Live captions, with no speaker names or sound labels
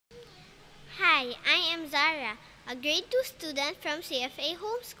Hi, I am Zara, a grade 2 student from CFA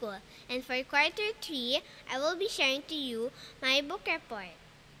Homeschool, and for quarter 3, I will be sharing to you my book report.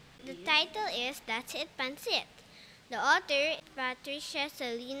 The title is That's It, Pancit. The author is Patricia,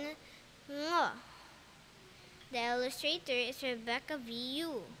 Celina. The illustrator is Rebecca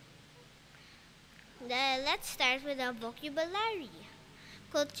V.U. Let's start with the vocabulary.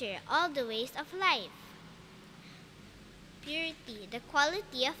 Culture, all the ways of life. Purity, the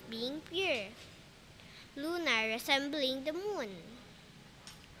quality of being pure. Lunar, resembling the moon.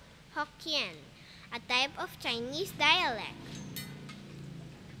 Hokkien, a type of Chinese dialect.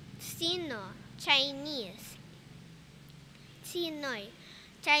 Sino, Chinese. Sinoy,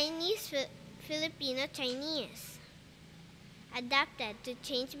 Chinese, Filipino Chinese. Adapted, to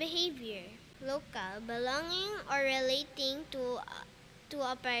change behavior. Local, belonging or relating to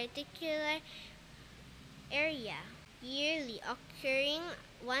a particular area. Yearly, occurring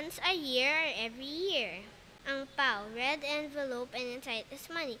once a year or every year. Ang pao, red envelope and inside is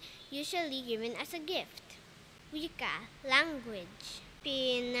money, usually given as a gift. Wika, language.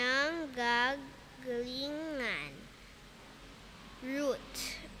 Pinanggagalingan,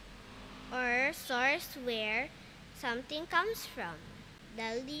 root or source where something comes from.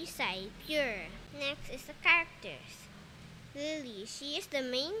 Dalisay, pure. Next is the characters. Lily, she is the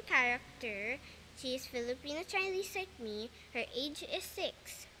main character. She is Filipino Chinese like me. Her age is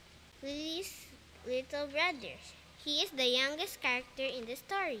 6. Lily's little brother. He is the youngest character in the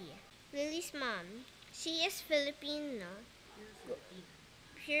story. Lily's mom. She is Filipino.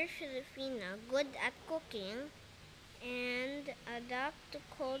 Pure Filipino, good at cooking and adapt to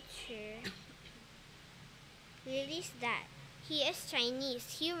culture. Lily's dad. He is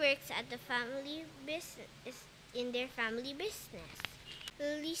Chinese. He works at the family business in their family business.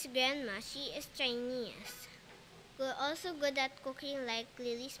 Lily's grandma. She is Chinese. Also good at cooking like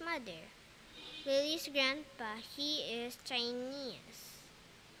Lily's mother. Lily's grandpa. He is Chinese.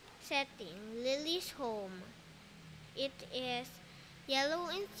 Setting. Lily's home. It is yellow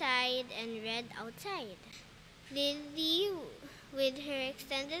inside and red outside. Lily, with her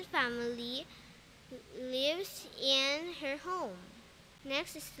extended family, lives in her home.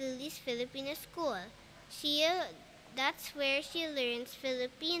 Next is Lily's Filipino school. That's where she learns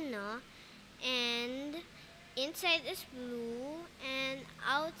Filipino, and inside is blue and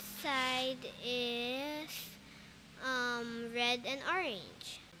outside is red and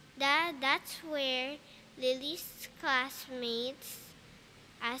orange. That's where Lily's classmates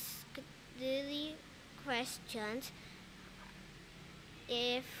ask Lily questions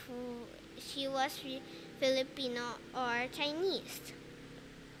if she was Filipino or Chinese.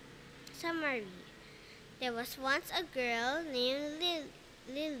 Summary. There was once a girl named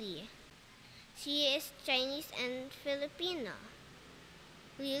Lily. She is Chinese and Filipino.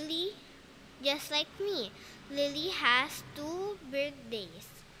 Lily, just like me, Lily has 2 birthdays.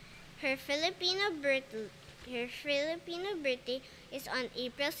 Her Filipino birthday is on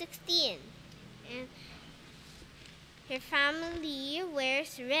April 16, and her family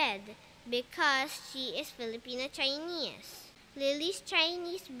wears red because she is Filipino Chinese. Lily's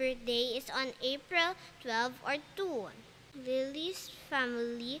Chinese birthday is on April 12 or 2. Lily's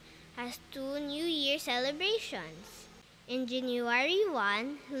family has 2 New Year celebrations. In January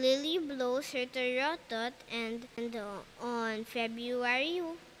 1, Lily blows her tarotot, and on February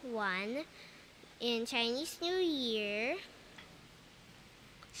 1, in Chinese New Year,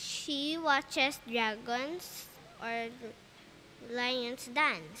 she watches dragons or lions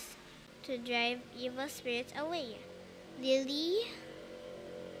dance to drive evil spirits away. Lily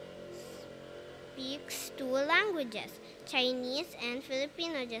speaks 2 languages, Chinese and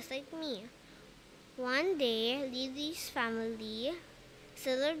Filipino, just like me. One day, Lily's family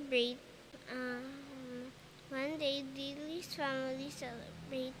celebrated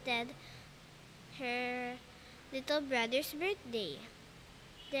her little brother's birthday.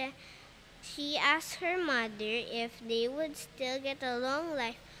 She asked her mother if they would still get a long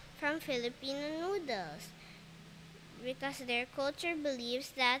life from Filipino noodles, because their culture believes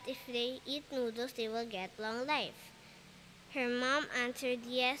that if they eat noodles, they will get long life. Her mom answered,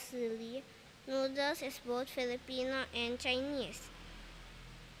 yes, Lily, noodles is both Filipino and Chinese.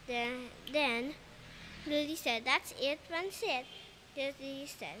 Then Lily said, that's it, Pancit. Lily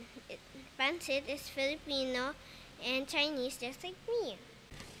said, Pancit is Filipino and Chinese, just like me.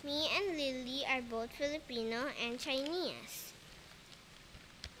 Me and Lily are both Filipino and Chinese.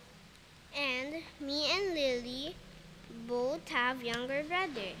 And me and Lily both have younger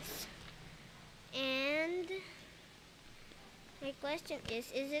brothers. And my question is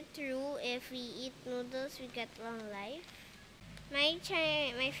it true if we eat noodles we get long life? My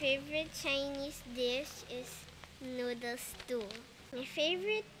favorite Chinese dish is noodle stew. My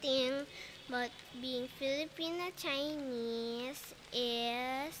favorite thing about being Filipino Chinese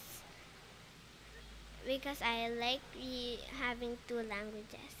is because I like having two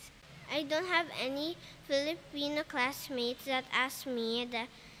languages. I don't have any Filipino classmates that ask me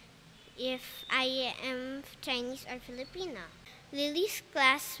if I am Chinese or Filipino. Lily's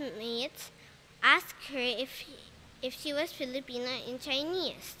classmates asked her if she was Filipino in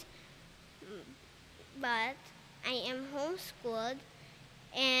Chinese. But I am homeschooled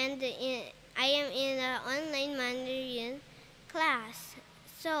and I am in an online Mandarin class.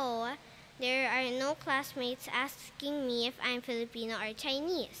 So there are no classmates asking me if I'm Filipino or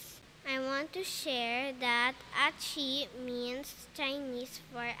Chinese. I want to share that Achi means Chinese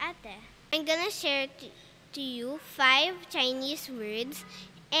for ate. I'm gonna share to you 5 Chinese words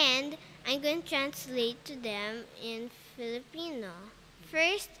and I'm going to translate to them in Filipino.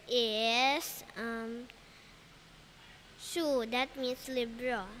 First is shu, that means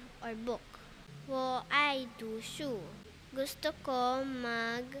libro or book. Wo ay do shu. Gusto ko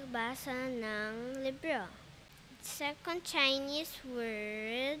magbasa ng libro. Second Chinese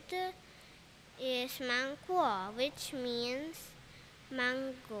word is mangkuo, which means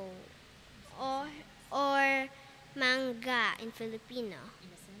mango or manga in Filipino.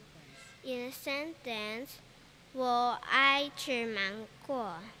 In a sentence, wo ay chur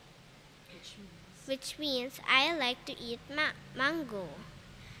mangkuo, which means I like to eat mango.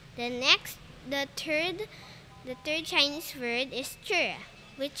 The third Chinese word is chur,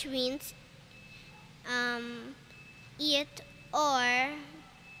 which means eat or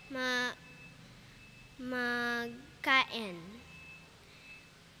magkain.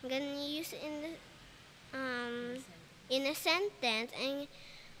 I'm gonna use it in a sentence, and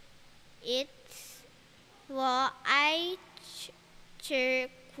it's wo ai chur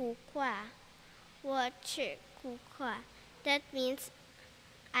kukwa. Wo chur kukwa. That means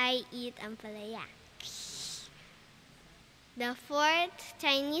I eat ampalaya. The fourth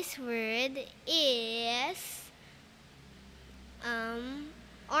Chinese word is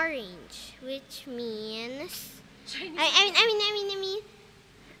orange, which means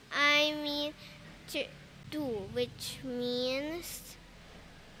I mean tu, which means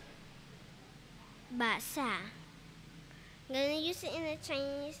basa. I'm gonna use it in a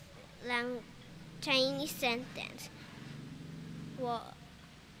Chinese sentence. What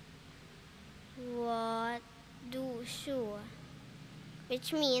do shu,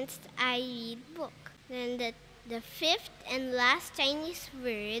 which means I read book. Then the fifth and last Chinese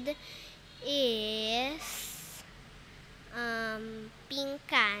word is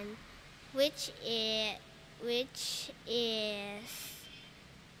pingkan, which is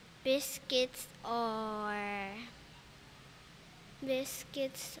biscuits or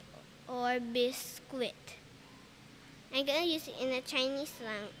biscuit. I'm gonna use it in a Chinese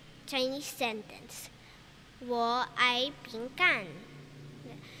sentence. Wo ai pingkan.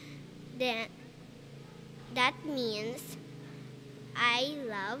 That means I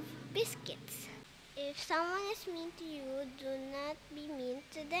love biscuits. If someone is mean to you, do not be mean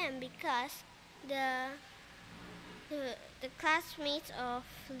to them, because the classmates of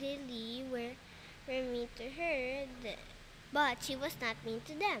Lily were mean to her, but she was not mean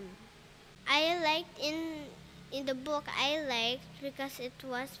to them. I liked in the book. I liked because it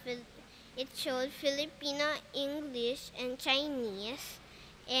showed Filipino, English, and Chinese,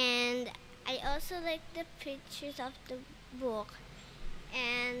 and I also liked the pictures of the book,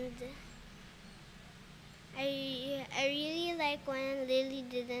 and I really like when Lily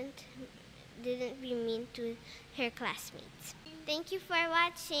didn't be mean to her classmates. Thank you for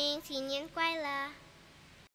watching. Sinyan Kwaila.